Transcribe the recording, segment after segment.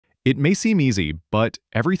It may seem easy, but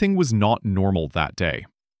everything was not normal that day.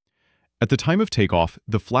 At the time of takeoff,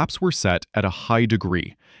 the flaps were set at a high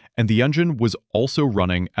degree, and the engine was also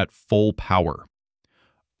running at full power.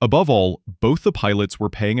 Above all, both the pilots were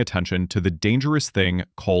paying attention to the dangerous thing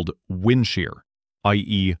called wind shear,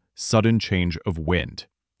 i.e., sudden change of wind.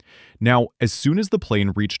 Now, as soon as the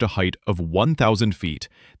plane reached a height of 1,000 feet,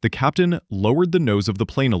 the captain lowered the nose of the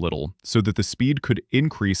plane a little so that the speed could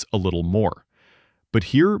increase a little more. But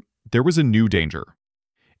here, there was a new danger.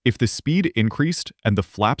 If the speed increased and the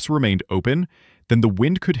flaps remained open, then the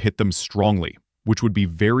wind could hit them strongly, which would be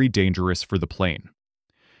very dangerous for the plane.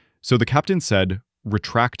 So the captain said,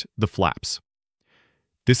 "Retract the flaps."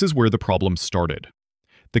 This is where the problem started.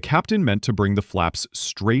 The captain meant to bring the flaps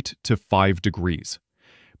straight to 5 degrees,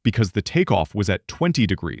 because the takeoff was at 20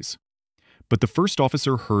 degrees. But the first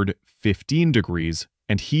officer heard 15 degrees,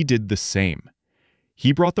 and he did the same.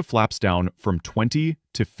 He brought the flaps down from 20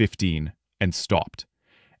 to 15 and stopped,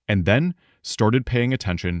 and then started paying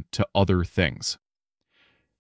attention to other things.